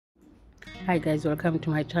Hi guys, welcome to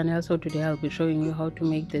my channel. So today I'll be showing you how to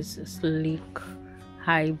make this sleek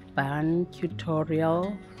high bun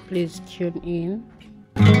tutorial. Please tune in.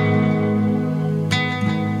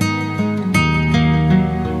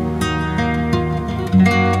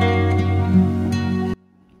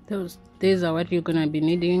 These are what you're gonna be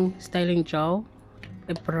needing: styling gel,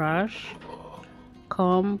 a brush,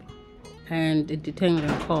 comb, and a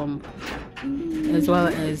detangling comb, as well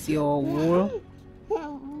as your wool.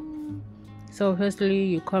 So firstly,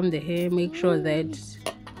 you comb the hair, make sure that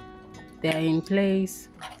they are in place,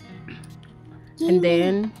 and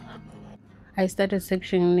then I started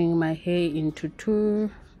sectioning my hair into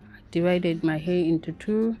two, divided my hair into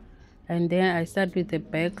two, and then I start with the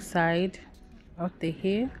back side of the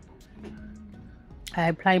hair. I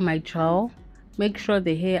apply my gel, make sure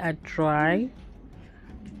the hair are dry.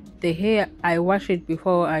 The hair, I wash it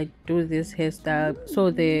before I do this hairstyle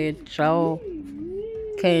so the gel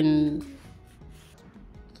can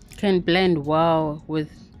blend well with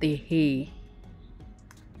the hair.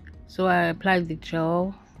 So I apply the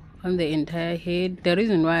gel on the entire head. The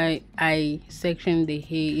reason why I section the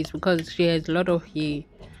hair is because she has a lot of hair,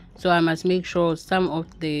 so I must make sure some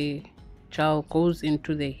of the gel goes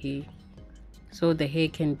into the hair so the hair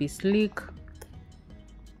can be sleek.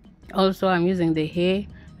 Also, I'm using the hair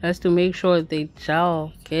just to make sure the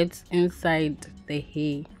gel gets inside the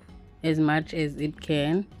hair as much as it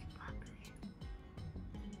can.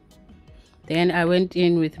 Then I went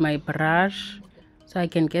in with my brush so I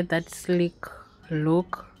can get that sleek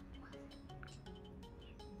look.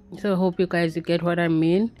 So I hope you guys get what I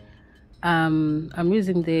mean. I'm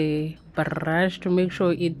using the brush to make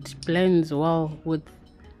sure it blends well with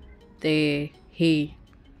the hair.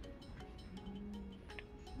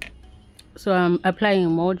 So I'm applying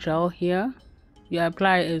more gel here. You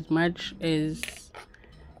apply as much as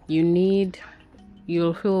you need.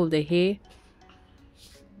 You'll feel the hair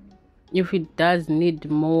if it does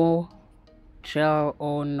need more gel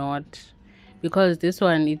or not, because this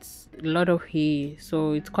one, it's a lot of hair,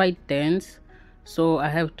 so it's quite dense, so I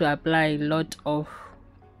have to apply a lot of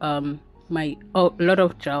lot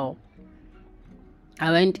of gel.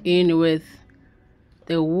 I went in with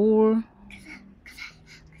the wool.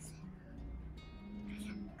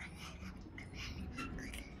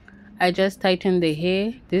 I just tighten the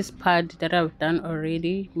hair. This part that I've done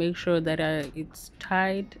already, make sure that it's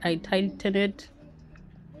tight. I tighten it,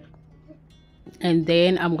 and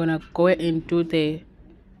then I'm gonna go into the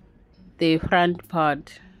front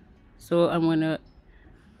part. So I'm gonna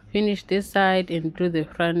finish this side and do the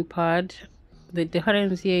front part. The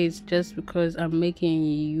difference here is just because I'm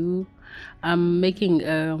making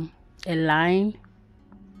a line.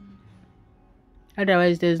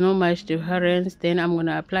 Otherwise there's no much difference. Then I'm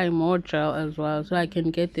gonna apply more gel as well so I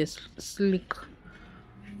can get this sleek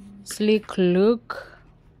look.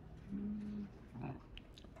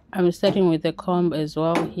 I'm starting with the comb as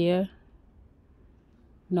well here.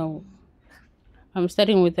 No, I'm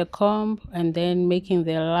starting with the comb and then making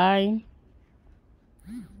the line.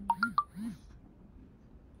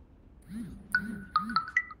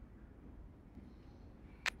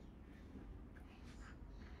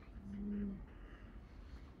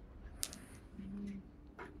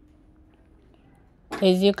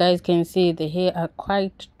 As you guys can see, the hair are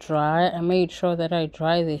quite dry. I made sure that I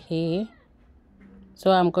dry the hair. So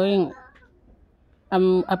I'm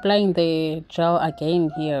applying the gel again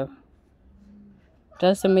here,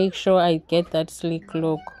 just to make sure I get that sleek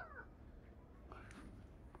look.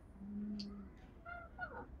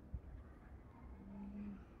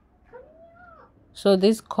 So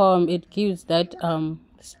this comb, it gives that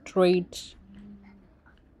straight,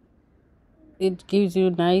 it gives you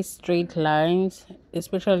nice straight lines,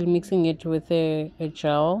 especially mixing it with a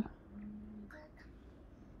gel.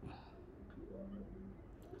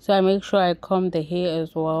 So I make sure I comb the hair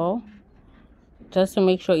as well, just to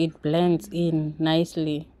make sure it blends in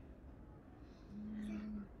nicely.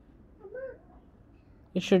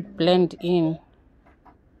 It should blend in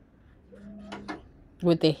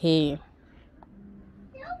with the hair.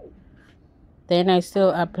 Then I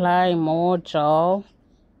still apply more gel.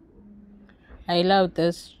 I love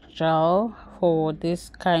this gel for this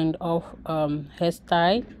kind of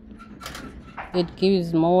hairstyle. It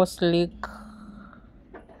gives more sleek,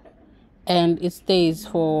 and it stays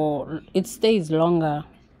longer.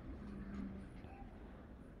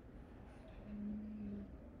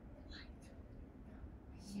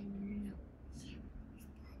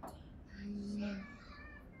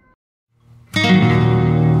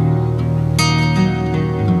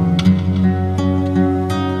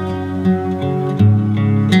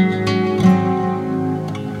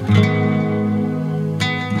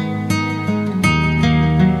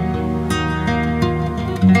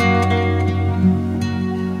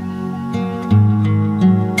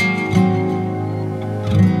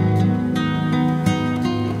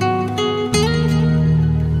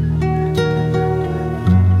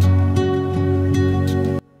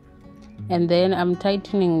 And then I'm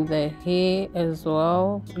tightening the hair as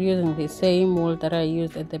well using the same wool that I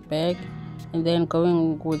used at the back, and then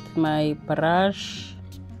going with my brush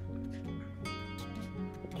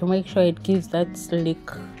to make sure it gives that slick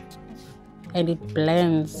and it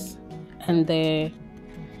blends, and the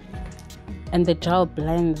gel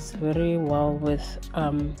blends very well with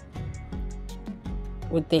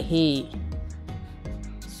the hair.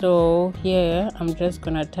 So here I'm just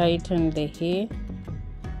gonna tighten the hair.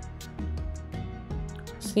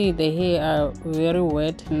 See, the hair are very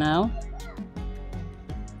wet now.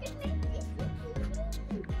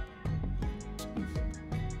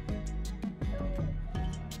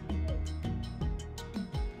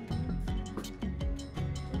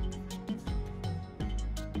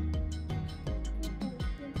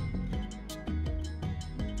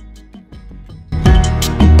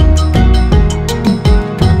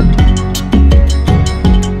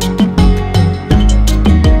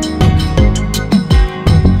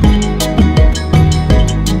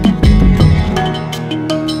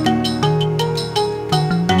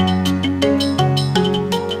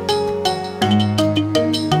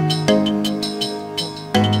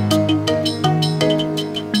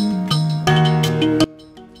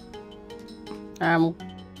 I'm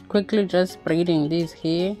quickly just braiding this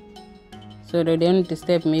hair so they don't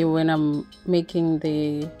disturb me when I'm making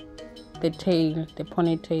the tail, the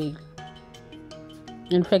ponytail.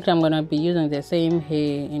 In fact, I'm gonna be using the same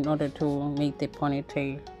hair in order to make the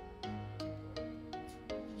ponytail.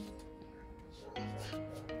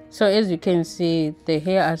 So as you can see, the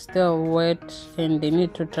hair are still wet and they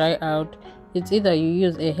need to dry out. It's either you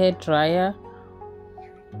use a hair dryer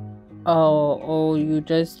or you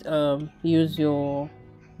just use your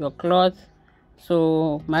cloth.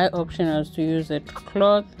 So my option is to use a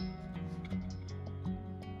cloth.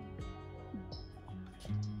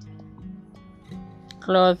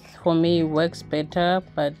 Cloth for me works better,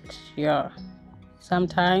 but yeah,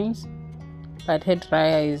 sometimes, but hair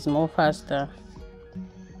dryer is more faster.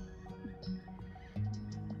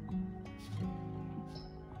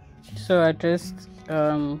 So I just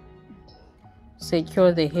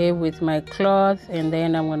secure the hair with my cloth, and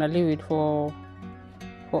then I'm gonna leave it for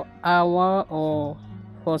hour or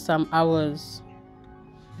for some hours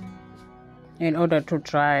in order to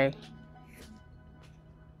dry.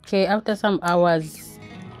 Okay, after some hours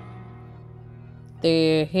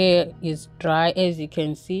the hair is dry. As you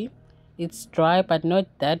can see, it's dry but not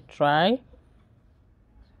that dry.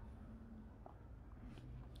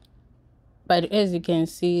 But as you can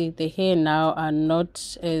see, the hair now are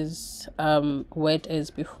not as wet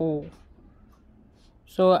as before.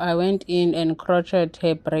 So I went in and crocheted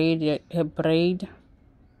her braid.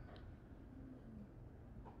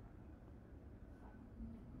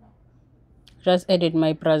 Just added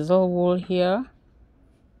my Brazil wool here.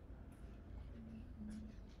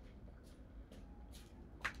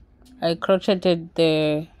 I crocheted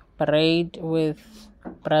the braid with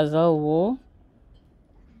Brazil wool.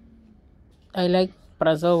 I like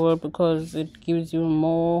Brazil wool because it gives you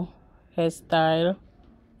more hairstyle.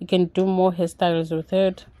 You can do more hairstyles with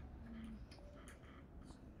it.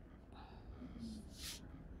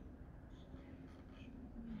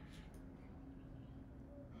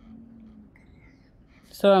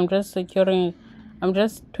 So I'm just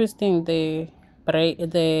twisting the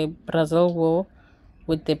Brazil wool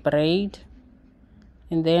with the braid,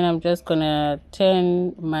 and then I'm just gonna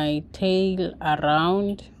turn my tail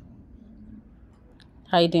around,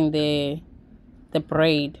 hiding the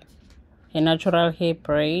braid, a natural hair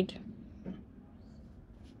braid.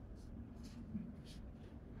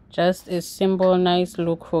 Just a simple, nice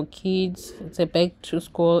look for kids. It's a back to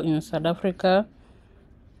school in South Africa.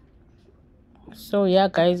 So yeah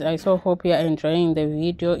guys, I so hope you are enjoying the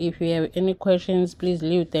video. If you have any questions, please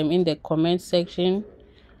leave them in the comment section.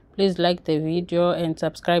 Please like the video and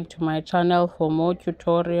subscribe to my channel for more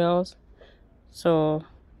tutorials. So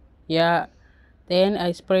yeah, then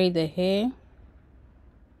I spray the hair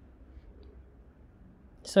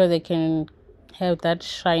so they can have that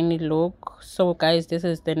shiny look. So guys, this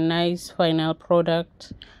is the nice final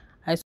product.